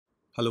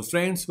Hello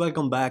friends,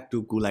 welcome back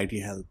to Cool IT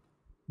Help.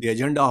 The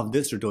agenda of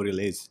this tutorial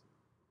is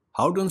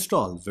how to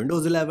install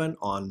Windows 11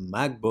 on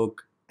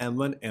MacBook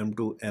M1,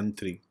 M2,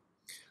 M3.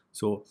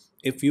 So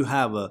if you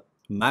have a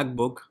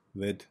MacBook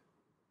with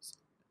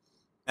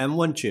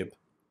M1 chip,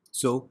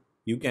 so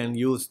you can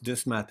use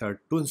this method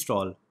to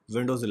install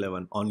Windows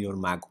 11 on your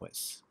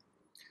macOS.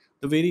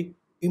 The very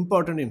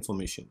important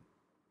information.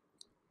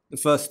 The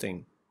first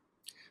thing,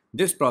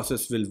 this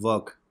process will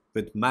work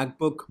with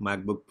MacBook,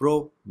 MacBook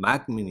Pro,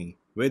 Mac Mini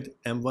with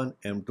M1,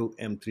 M2,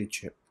 M3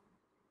 chip.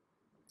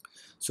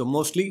 So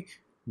mostly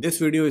this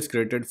video is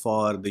created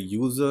for the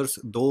users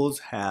those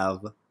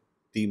have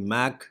the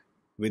Mac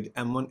with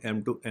M1,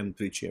 M2,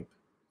 M3 chip.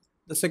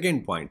 The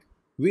second point,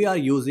 we are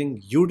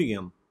using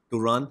UDM to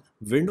run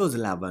Windows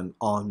 11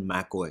 on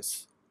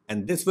macOS,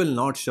 and this will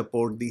not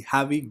support the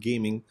heavy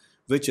gaming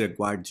which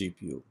required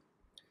GPU.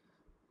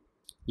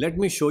 Let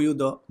me show you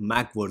the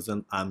Mac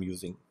version I'm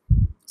using.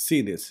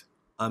 See this,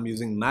 I'm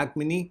using Mac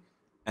Mini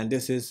and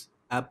this is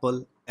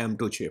Apple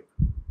M2 chip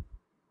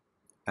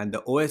and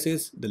the OS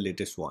is the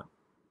latest one,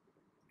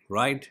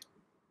 right?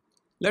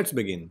 Let's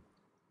begin.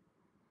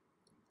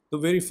 The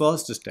very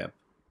first step.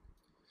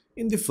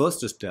 In the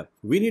first step,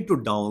 we need to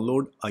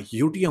download a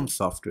UTM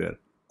software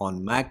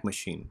on Mac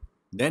machine.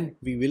 Then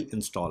we will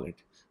install it.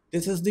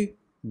 This is the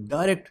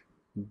direct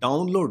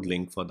download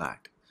link for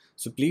that.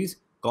 So please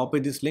copy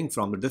this link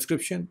from the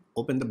description,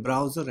 open the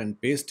browser and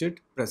paste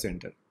it, press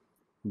enter.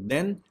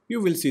 Then you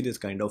will see this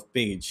kind of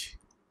page.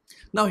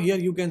 Now here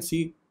you can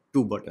see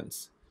two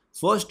buttons.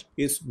 First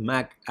is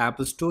Mac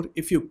App Store.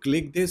 If you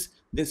click this,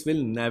 this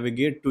will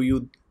navigate to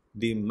you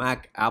the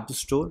Mac App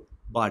Store,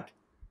 but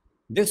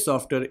this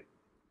software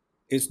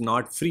is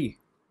not free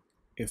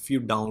if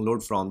you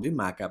download from the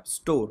Mac App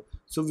Store.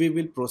 So we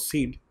will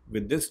proceed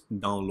with this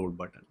download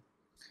button.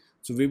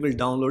 So we will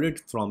download it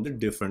from the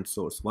different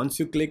source. Once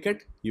you click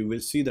it, you will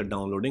see the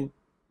downloading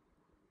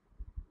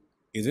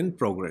is in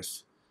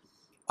progress.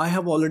 I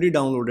have already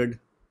downloaded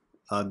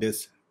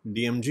this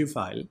DMG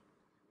file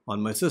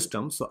on my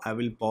system, so I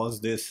will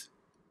pause this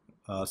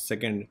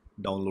second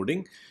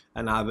downloading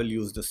and I will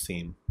use the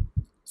same.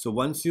 So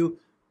once you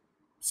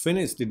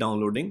finish the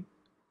downloading,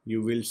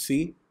 you will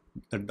see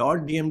the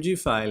 .dmg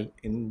file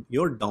in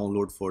your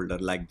download folder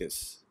like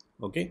this.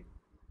 Okay,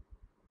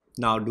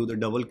 now do the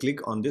double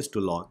click on this to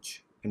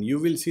launch and you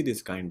will see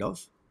this kind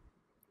of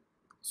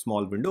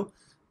small window.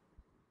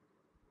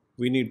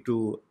 We need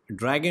to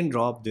drag and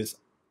drop this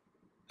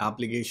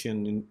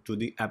application into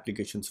the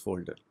applications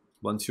folder.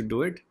 Once you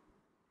do it,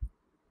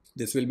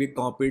 this will be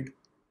copied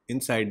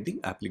inside the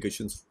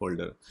applications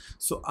folder.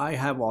 So I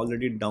have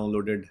already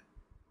downloaded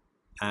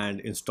and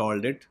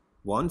installed it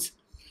once,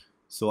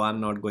 so I'm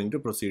not going to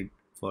proceed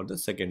for the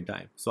second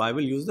time. So I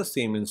will use the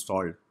same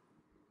installed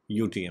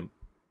UTM.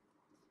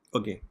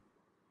 Okay,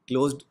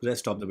 closed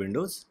rest of the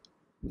windows.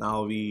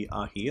 Now we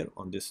are here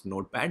on this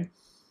notepad.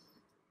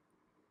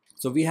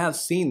 So we have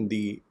seen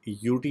the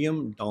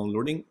UTM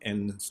downloading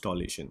and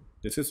installation.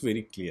 This is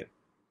very clear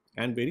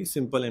and very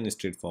simple and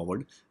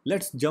straightforward.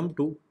 Let's jump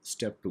to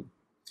step 2.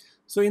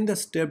 So in the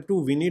step 2,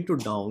 we need to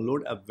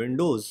download a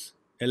Windows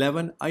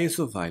 11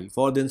 ISO file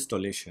for the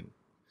installation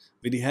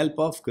with the help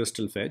of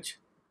Crystal Fetch.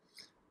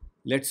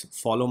 Let's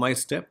follow my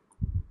step.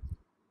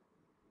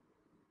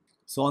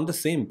 So on the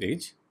same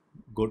page,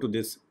 go to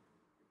this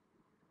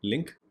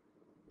link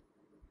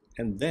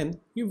and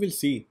then you will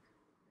see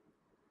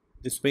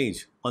this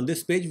page. On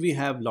this page we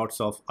have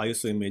lots of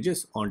ISO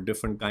images on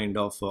different kind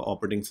of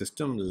operating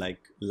system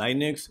like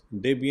Linux,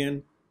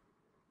 Debian,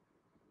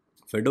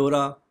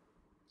 Fedora,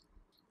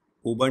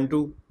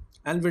 Ubuntu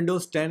and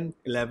Windows 10,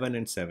 11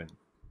 and 7.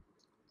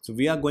 So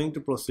we are going to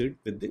proceed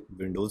with the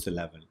Windows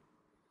 11.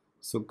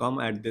 So come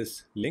at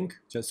this link,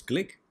 just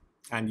click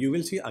and you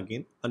will see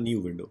again a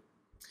new window.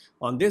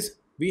 On this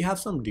we have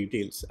some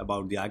details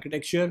about the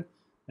architecture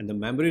and the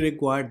memory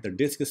required, the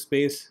disk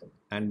space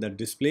and the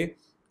display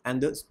and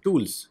the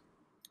tools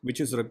which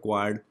is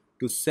required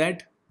to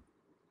set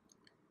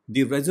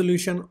the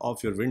resolution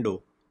of your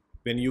window.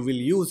 When you will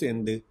use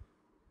in the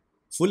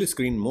full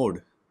screen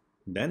mode,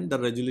 then the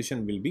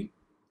resolution will be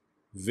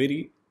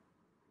very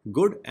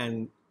good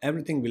and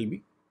everything will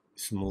be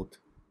smooth,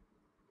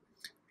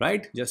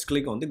 right? Just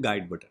click on the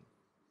guide button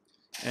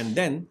and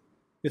then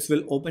this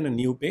will open a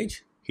new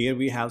page. Here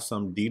we have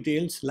some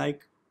details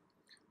like,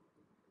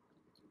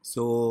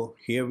 so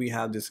here we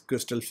have this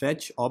Crystal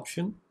Fetch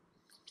option.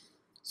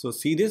 So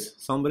see this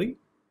summary.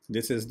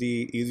 This is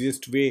the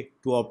easiest way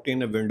to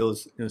obtain a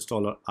Windows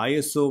installer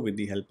ISO with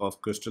the help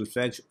of Crystal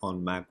Fetch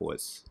on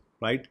macOS,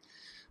 right?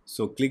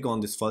 So click on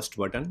this first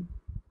button,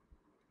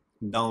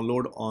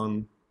 download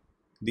on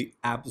the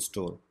App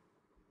Store.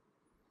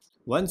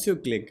 Once you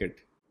click it,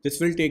 this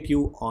will take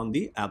you on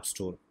the App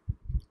Store.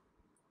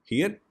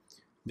 Here,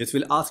 this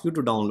will ask you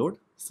to download.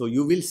 So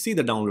you will see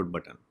the download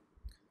button.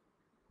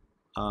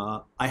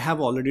 I have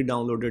already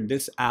downloaded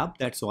this app,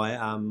 that's why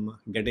I'm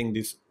getting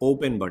this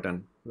open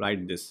button, right?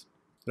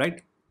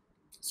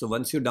 So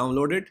once you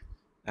download it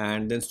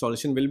and the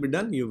installation will be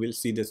done, you will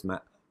see this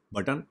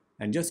button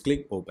and just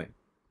click open.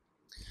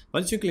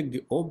 Once you click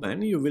the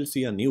open, you will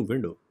see a new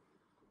window.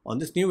 On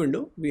this new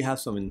window, we have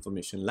some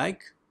information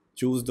like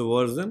choose the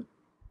version,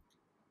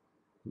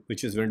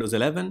 which is Windows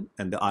 11,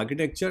 and the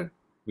architecture.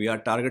 We are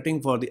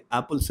targeting for the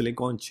Apple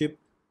Silicon chip.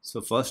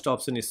 So first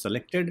option is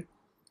selected.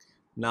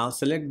 Now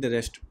select the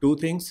rest two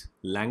things,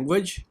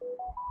 language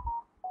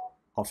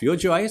of your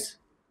choice,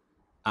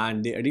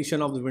 and the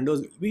edition of the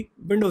Windows will be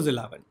Windows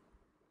 11.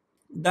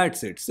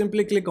 That's it.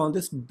 Simply click on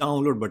this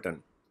download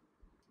button.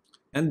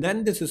 And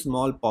then this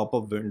small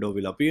pop-up window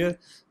will appear.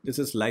 This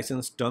is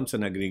license terms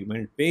and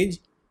agreement page.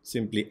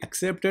 Simply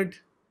accept it.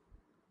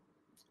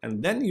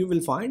 And then you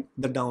will find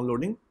the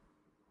downloading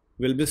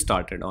will be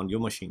started on your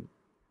machine.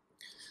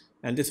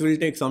 And this will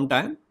take some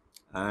time,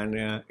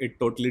 and it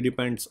totally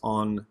depends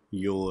on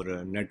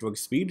your network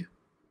speed,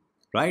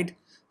 right?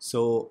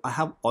 So I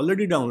have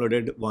already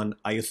downloaded one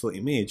ISO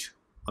image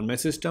on my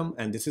system,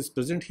 and this is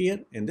present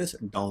here in this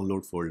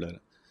download folder.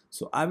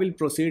 So I will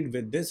proceed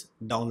with this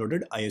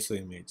downloaded ISO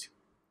image.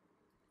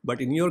 But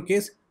in your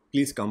case,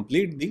 please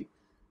complete the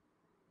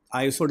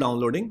ISO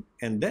downloading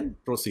and then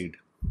proceed.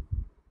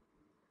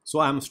 So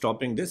I am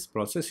stopping this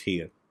process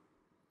here.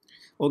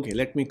 Okay,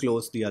 let me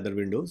close the other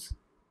windows.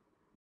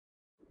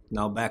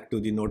 Now back to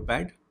the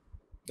notepad.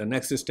 The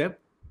next step,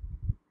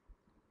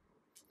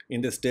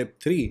 in the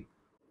step 3,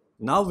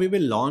 now we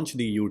will launch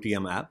the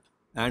UTM app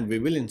and we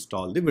will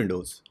install the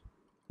Windows.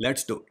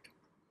 Let's do it.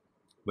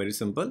 Very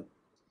simple.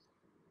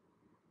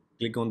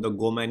 Click on the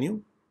Go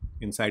menu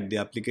inside the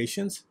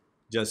applications.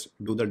 Just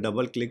do the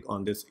double click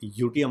on this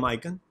UTM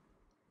icon,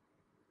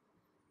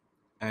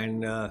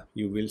 and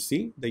you will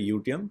see the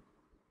UTM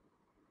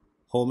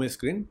home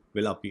screen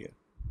will appear.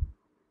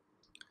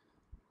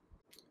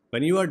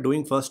 When you are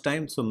doing first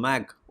time, so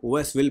Mac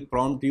OS will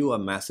prompt you a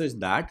message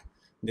that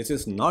this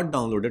is not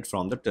downloaded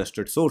from the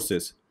trusted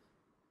sources.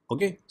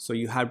 Okay, so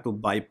you have to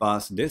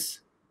bypass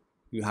this.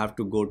 You have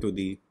to go to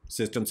the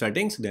system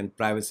settings, then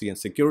privacy and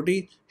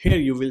security. Here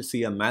you will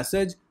see a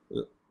message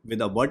with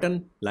a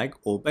button like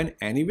open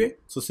anyway.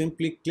 So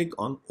simply click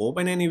on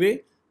open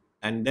anyway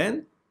and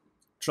then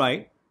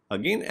try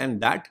again,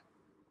 and that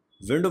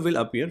window will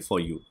appear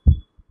for you.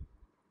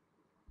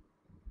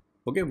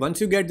 Okay, once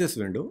you get this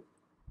window,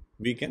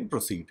 we can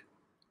proceed.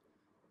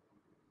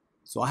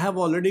 So I have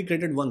already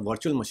created one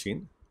virtual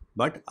machine,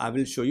 but I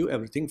will show you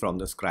everything from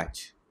the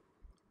scratch.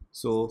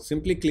 So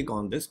simply click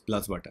on this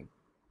plus button.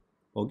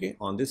 Okay,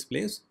 on this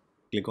place,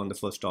 click on the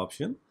first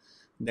option,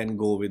 then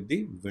go with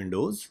the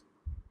Windows,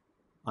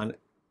 and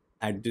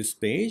at this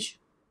page,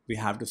 we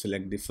have to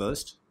select the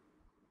first,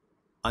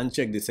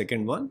 uncheck the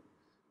second one,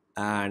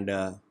 and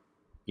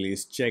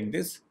please check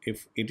this.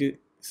 If it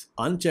is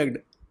unchecked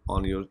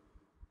on your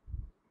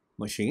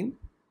machine,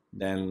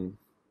 then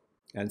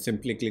and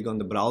simply click on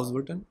the browse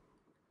button,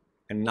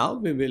 and now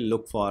we will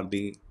look for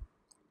the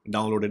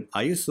downloaded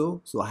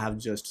ISO. So I have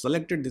just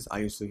selected this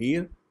ISO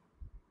here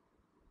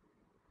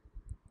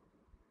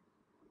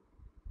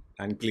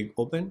and click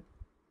open.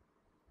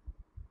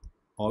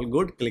 All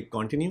good, click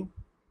continue,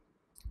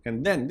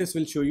 and then this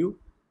will show you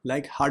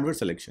like hardware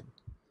selection.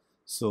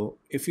 So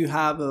if you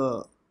have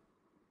a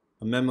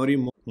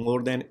memory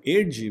more than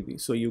 8 GB,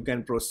 so you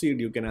can proceed,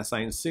 you can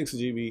assign 6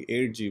 GB,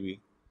 8 GB.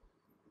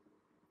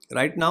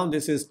 Right now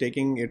this is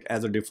taking it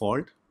as a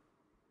default,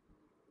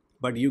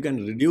 but you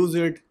can reduce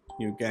it,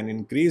 you can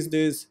increase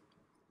this.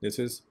 This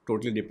is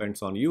totally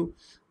depends on you,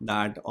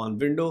 that on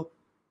Windows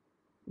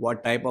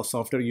what type of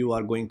software you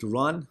are going to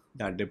run,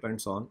 that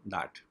depends on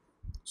that.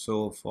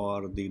 So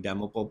for the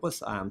demo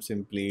purpose, I am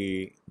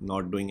simply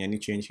not doing any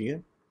change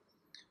here,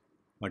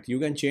 but you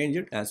can change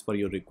it as per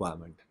your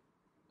requirement.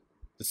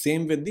 The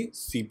same with the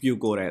CPU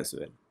core as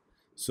well.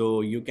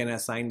 So you can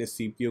assign the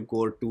CPU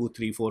core 2,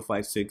 3, 4,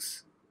 5,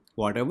 6,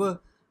 whatever,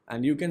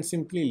 and you can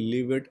simply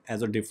leave it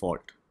as a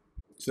default.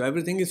 So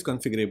everything is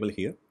configurable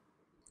here,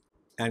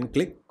 and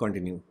click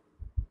continue.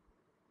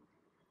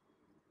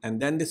 And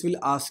then this will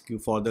ask you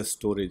for the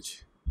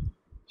storage,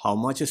 how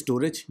much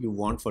storage you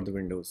want for the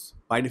Windows.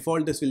 By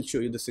default, this will show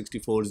you the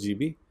 64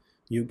 GB.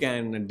 You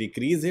can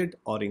decrease it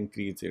or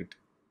increase it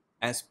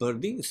as per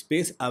the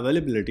space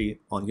availability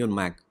on your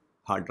Mac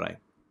hard drive.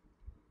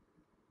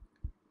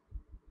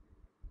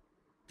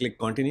 Click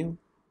continue.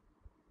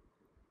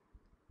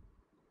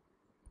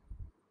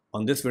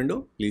 On this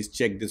window, please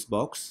check this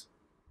box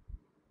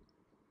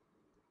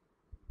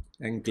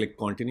and click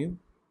continue,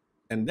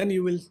 and then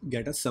you will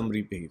get a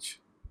summary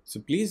page. So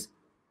please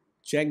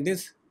check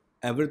this,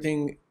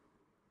 everything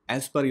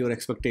as per your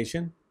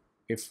expectation.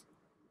 If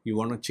you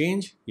want to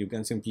change, you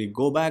can simply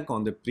go back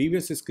on the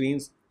previous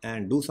screens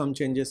and do some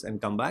changes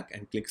and come back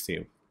and click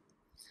save.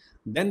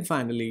 Then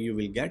finally you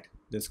will get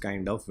this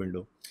kind of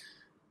window.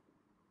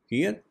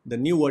 Here the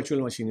new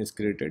virtual machine is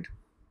created,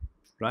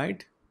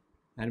 right?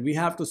 And we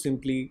have to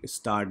simply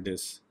start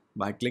this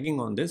by clicking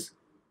on this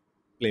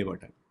play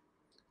button.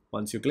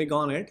 Once you click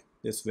on it,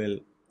 this will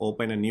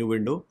open a new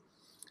window,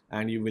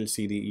 and you will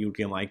see the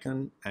UTM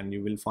icon, and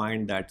you will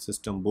find that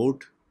system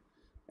boot.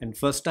 And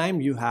first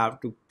time you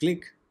have to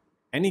click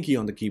any key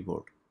on the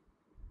keyboard.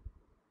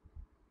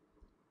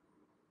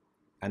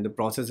 and the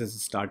process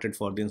is started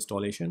for the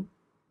installation.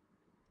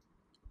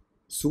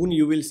 Soon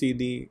you will see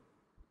the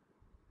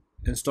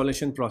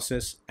installation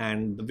process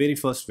and the very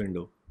first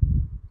window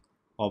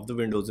of the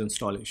Windows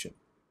installation.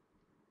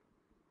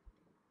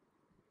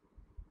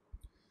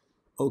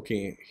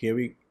 Okay, here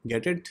we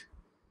get it.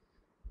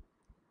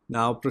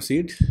 Now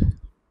proceed.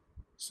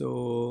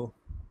 So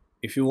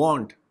if you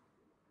want,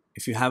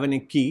 if you have any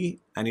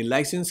key, any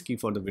license key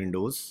for the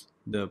Windows,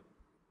 the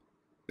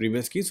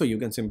previous key, so you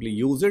can simply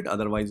use it.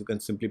 Otherwise you can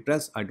simply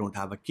press I don't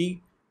have a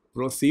key,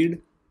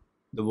 proceed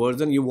the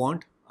version you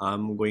want.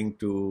 I'm going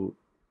to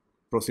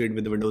proceed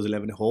with the Windows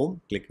 11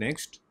 home. Click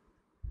next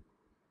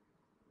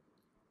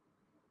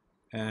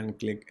and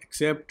click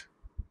accept,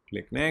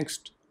 click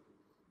next,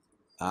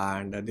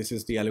 and this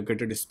is the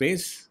allocated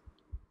space.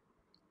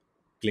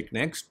 Click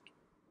next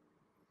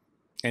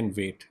and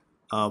wait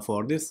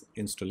for this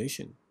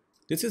installation.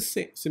 This is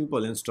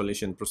simple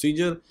installation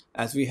procedure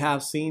as we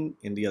have seen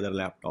in the other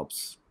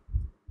laptops.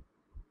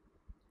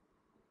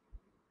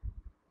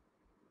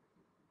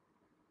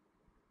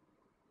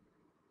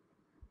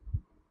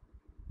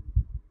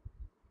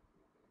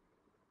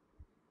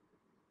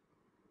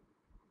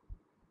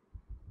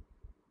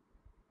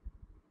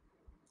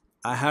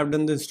 I have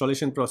done the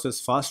installation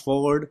process fast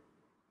forward,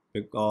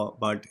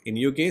 but in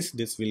your case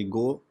this will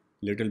go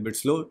little bit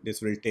slow.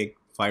 This will take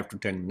 5 to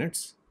 10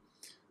 minutes.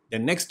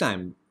 Then next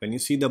time when you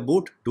see the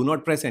boot, do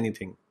not press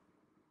anything,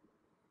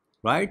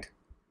 right?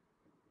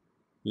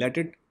 Let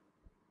it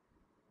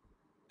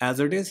as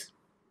it is,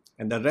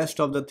 and the rest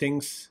of the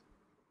things,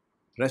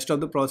 rest of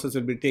the process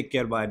will be taken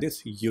care by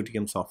this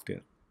UTM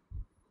software.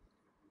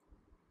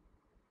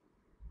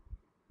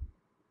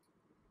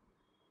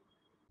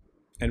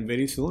 And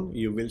very soon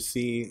you will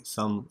see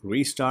some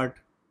restart,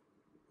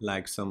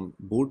 like some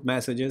boot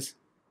messages.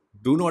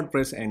 Do not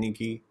press any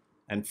key,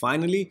 and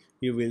finally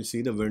you will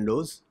see the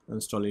Windows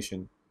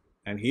installation.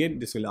 And here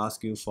this will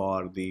ask you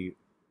for the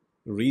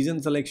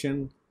region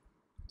selection.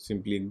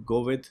 Simply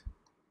go with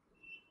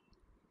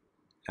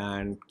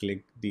and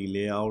click the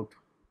layout,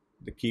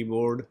 the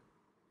keyboard.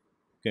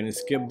 You can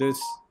skip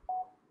this,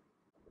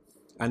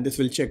 and this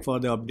will check for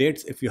the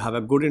updates. If you have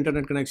a good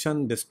internet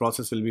connection, this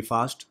process will be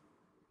fast.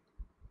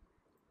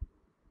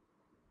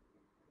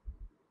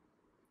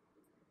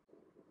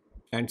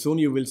 And soon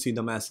you will see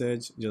the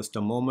message. Just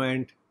a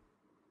moment.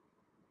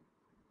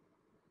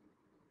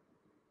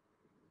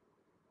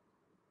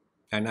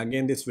 And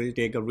again this will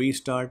take a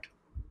restart,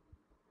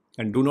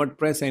 and do not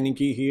press any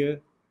key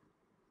here.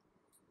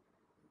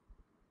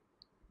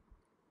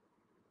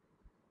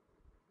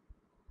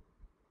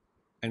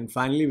 And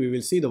finally we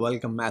will see the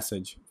welcome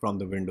message from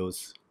the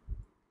Windows,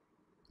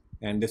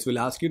 and this will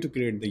ask you to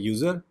create the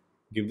user,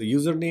 give the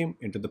username,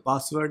 enter the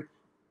password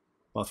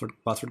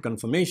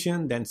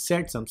confirmation, then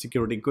set some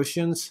security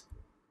questions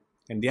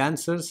and the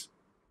answers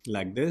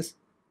like this.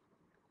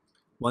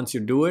 Once you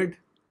do it,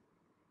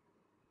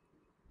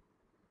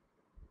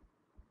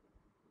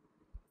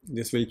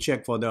 this will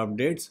check for the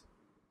updates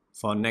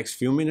for next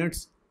few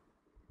minutes.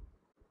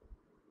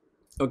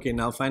 Okay,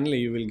 now finally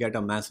you will get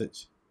a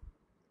message.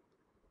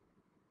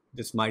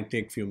 This might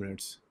take few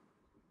minutes.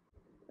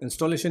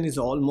 Installation is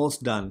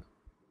almost done.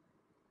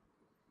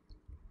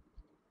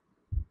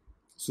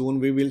 Soon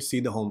we will see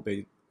the home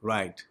page.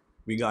 Right,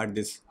 we got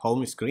this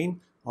home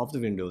screen of the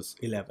Windows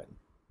 11.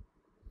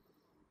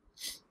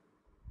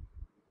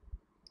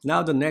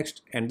 Now the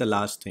next and the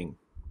last thing.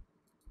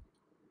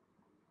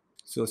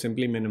 So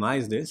simply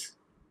minimize this,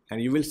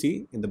 and you will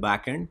see in the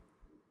back end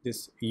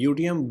this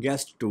UTM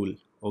guest tool.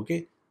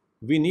 Okay,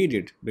 we need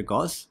it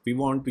because we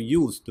want to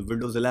use the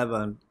Windows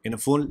 11 in a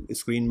full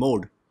screen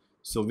mode.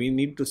 So we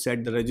need to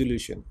set the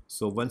resolution.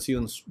 So once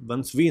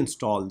we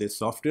install this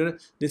software,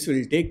 this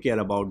will take care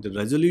about the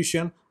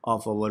resolution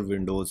of our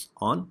Windows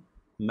on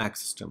Mac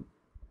system.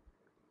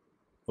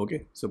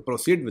 Okay, so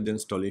proceed with the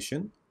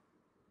installation.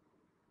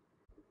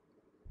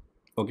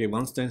 Okay,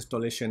 once the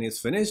installation is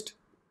finished,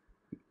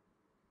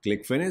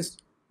 click finish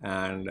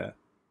and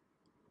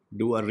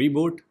do a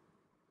reboot.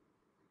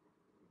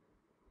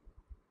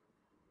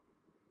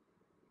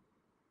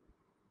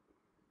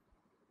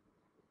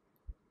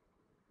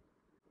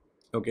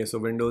 Okay, so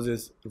Windows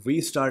is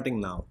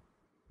restarting now.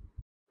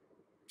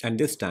 And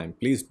this time,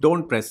 please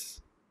don't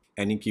press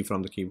any key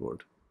from the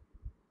keyboard.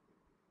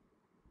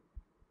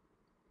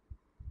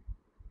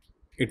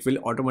 It will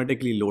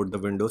automatically load the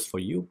Windows for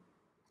you.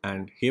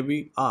 And here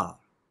we are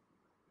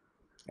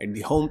at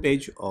the home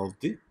page of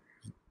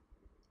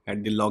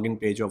at the login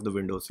page of the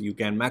Windows. You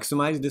can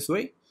maximize this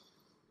way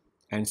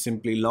and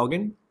simply log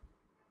in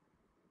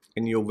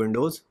your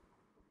Windows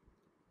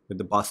with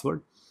the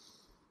password.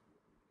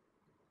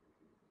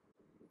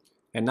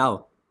 And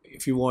now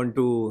if you want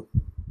to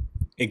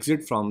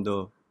exit from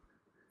the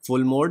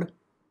full mode,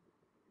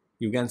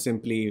 you can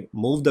simply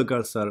move the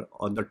cursor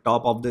on the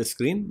top of the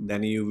screen.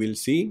 Then you will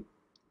see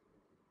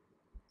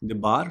the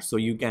bar, so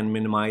you can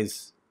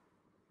minimize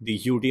the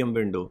UTM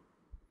window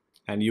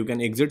and you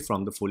can exit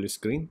from the full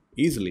screen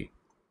easily.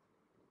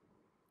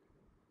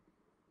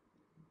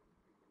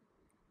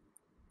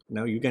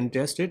 Now you can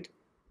test it.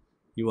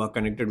 you are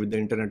connected with the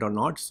internet or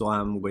not. So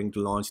I'm going to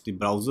launch the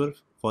browser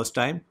first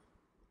time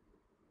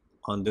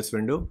on this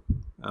window.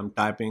 I'm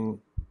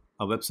typing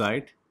a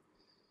website.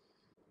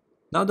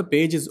 Now the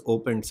page is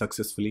opened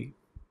successfully.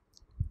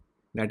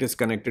 Net is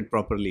connected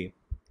properly.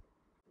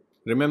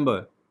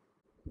 Remember,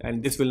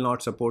 and this will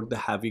not support the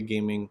heavy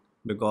gaming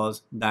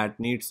because that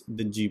needs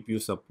the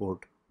GPU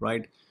support,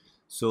 right?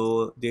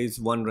 So there is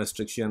one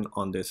restriction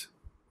on this.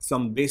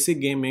 Some basic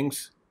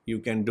gamings you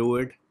can do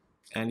it,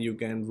 and you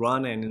can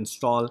run and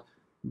install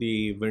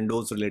the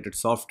Windows related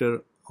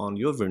software on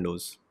your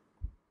Windows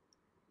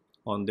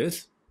on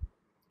this,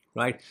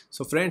 right?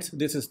 So friends,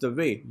 this is the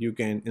way you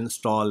can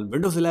install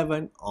Windows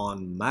 11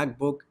 on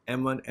MacBook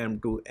M1,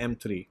 M2,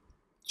 M3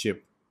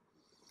 chip.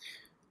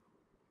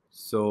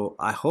 So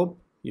I hope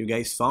you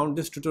guys found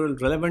this tutorial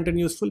relevant and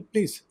useful.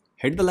 Please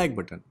hit the like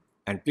button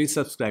and please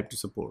subscribe to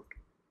support.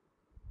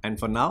 And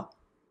for now,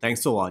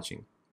 thanks for watching.